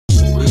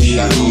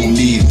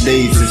These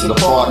days is the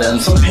part and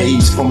some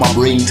pays for my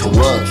brain to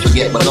work.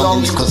 Forget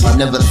belongings cause I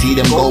never see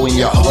them go in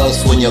your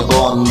hearse when you're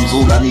gone.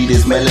 All I need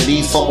is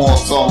melodies for more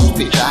songs,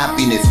 picture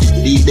happiness.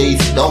 These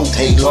days it don't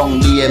take long,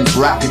 DMs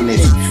rapping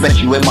this.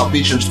 Especially when my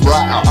vision's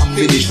bright, I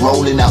finish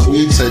rolling that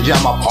weed to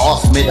jam my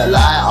past me the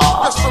light.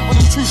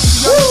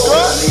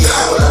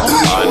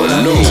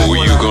 I know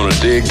you're gonna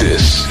dig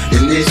this.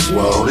 In this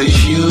world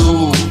it's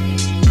you.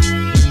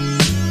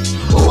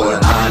 All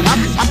I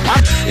need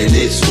in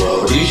this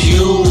world is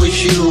you,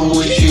 it's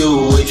you, it's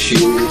you, it's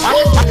you.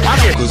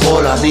 Cause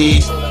all I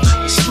need,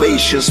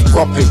 spacious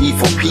property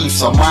for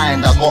peace of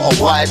mind. I got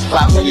a wide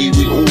family,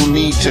 we all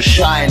need to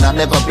shine. I've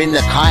never been the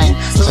kind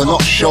to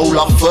not show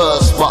love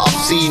first, but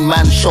I've seen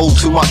man show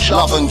too much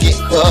love and get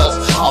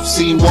cursed. I've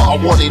seen what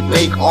I wanted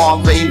make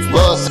arm veins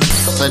burst.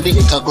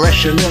 Addict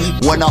aggression,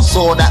 when I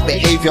saw that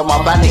behavior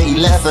my vanity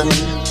lessened.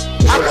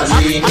 All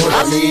I need, all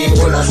I need,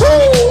 all I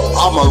need.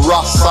 I'm a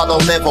Russ, I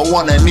don't ever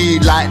wanna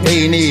need like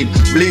they need.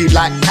 Bleed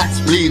like cats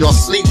bleed or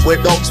sleep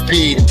where dogs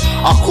bleed.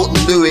 I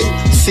couldn't do it,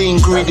 seeing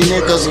greedy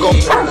niggas go.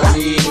 All I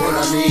need, all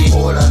I need,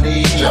 all I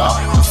need, yeah.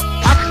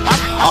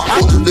 I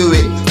couldn't do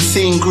it,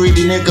 seeing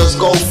greedy niggas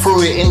go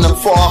through it in the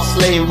fast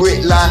lane,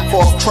 writ life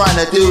off trying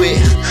to do it,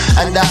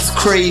 and that's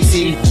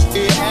crazy.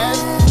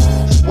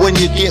 When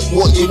you get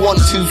what you want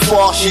too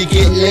fast, you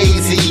get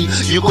lazy.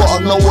 You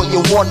gotta know what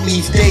you want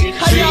these days.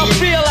 How y'all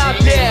feel out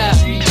there?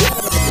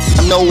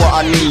 I know what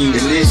I need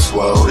in this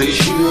world is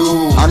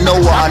you. I know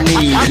what I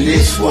need in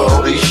this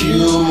world is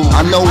you.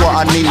 I know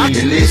what I need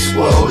in this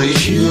world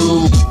is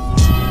you.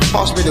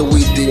 Pass me the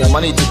weed, DM.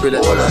 I need to build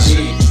it. All I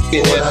need.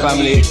 Get there,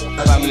 family.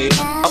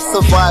 I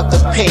survived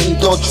the pain,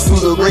 dodged through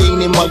the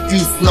rain in my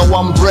youth. No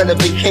umbrella,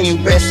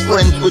 became best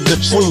friends with the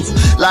truth.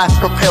 Life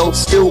propelled,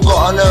 still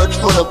got an urge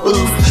for the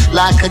booth.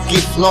 Like a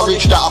gift,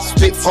 knowledge that I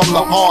spit from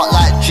the heart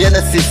like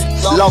Genesis.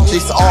 Love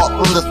this art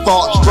from the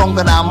start,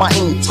 stronger now, my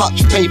ink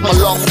touch paper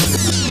long.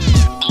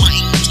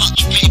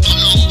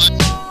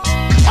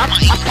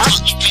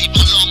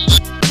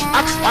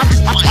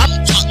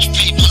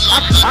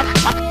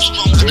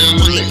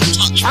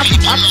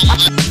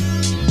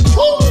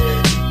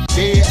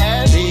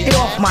 Get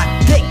off my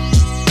dick.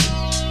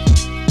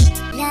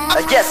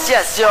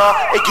 Yes, y'all,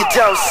 and you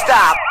don't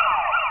stop.